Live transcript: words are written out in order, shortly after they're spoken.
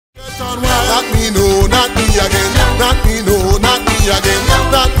Not me, no, not me again. Not me, no, not me again.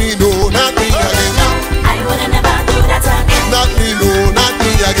 Not me, no, not me again. I would never do that again. Not me, no, not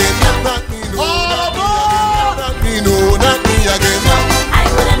me again. Not me, no, not me again. Not me, no, not me again. I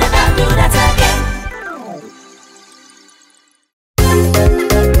would never do that again.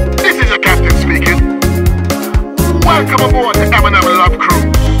 This is your captain speaking. Welcome aboard the M&M Love Cruise.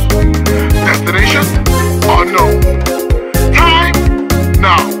 Destination? Unknown. Time?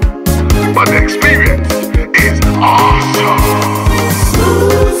 Now. But the experience is awesome.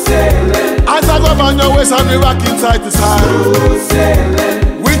 As I go on your waist and we rock inside to side.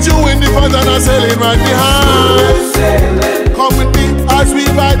 With you in the front and I'm sailing right behind. Come with me as we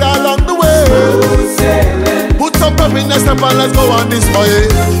ride along the way. Put some pep in the step and let's go on this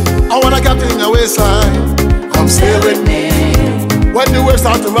voyage. I wanna captain your waistline. Come sail with me. When the waves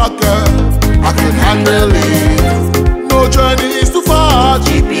start to rock, I can handle it. No journey is too far.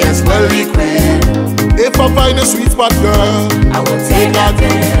 GPS well equipped. If I find a sweet spot, girl, I will take that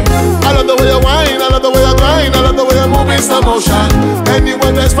in. I love the way you whine, I love the way you grind, I love the way you move in slow motion.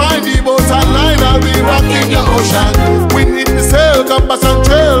 Anyone that's fine, the boat and line, I'll be rocking your ocean. We need to sail, compass and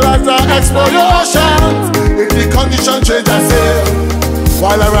trail as I explore your ocean. If the condition change, I sail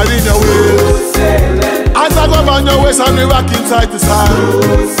while I ride in your wheels. As I go on your waist and we rock inside to side.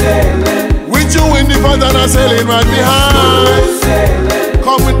 With you in the front and I'm sailing right behind.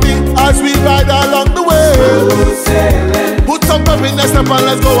 Come with me as we ride along the way. Put some pep in the step and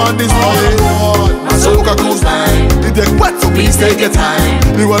let's go on this voyage. My Soca cruise line. The deck wet, so please take your time.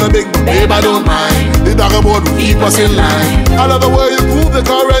 You wanna big, babe, I don't mind. The dagger board will keep us in line. I love the way you move, the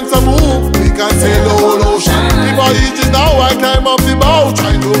currents are move. We can sail the whole ocean. The voyage is now, I climb up the bow.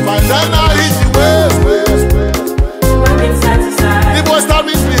 Trying to find and I hit the waves. Rocking side to side. The boy start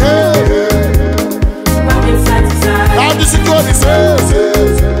misbehave. Rocking side to side. Now the security says.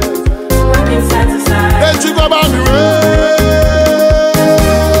 Rocking side to side. Then you go about the rail.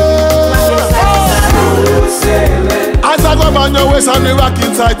 As I go on your waist and we rock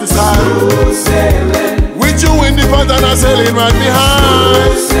inside to side. With you in the front and I'm sailing right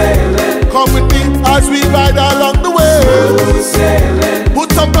behind. Come with me as we ride along the way.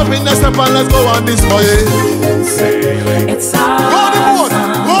 Put some pep in the step and let's go on this voyage. It's awesome. Go on the boat,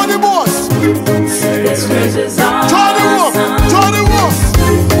 go on the boat. This cruise is awesome. Join the rope, join the rope.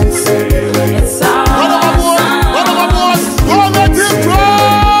 It's awesome. Run on my boat, go on that tip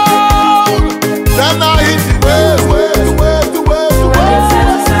round. Then I hit the wave.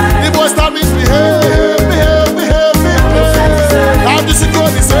 The boy start misbehave. Now the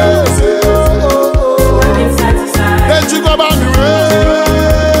security says. Then you go about the rail.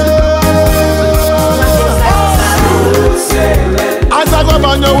 As I go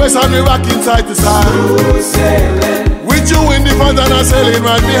on your waist and we rock inside to side. With you in the front and I'm sailing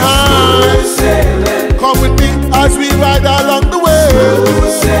right behind. Come with me as we ride along the way.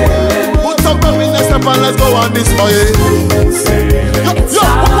 Put some pep in the step and let's go on this voyage. Yo,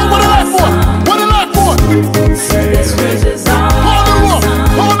 what a life for? What a life for? This cruise is awesome. Hold the rope,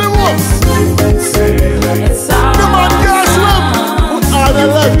 hold the rope. It's awesome. The man can't swim. Put all the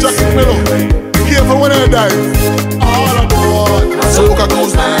life jacket below. Be careful when I dive. All aboard. Soca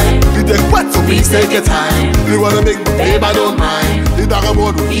cruise line. The deck wet, so please take your time. You want a big babe, I don't mind. The dagger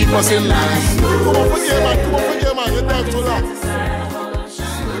board will keep us in line. Come on, forget man, come on.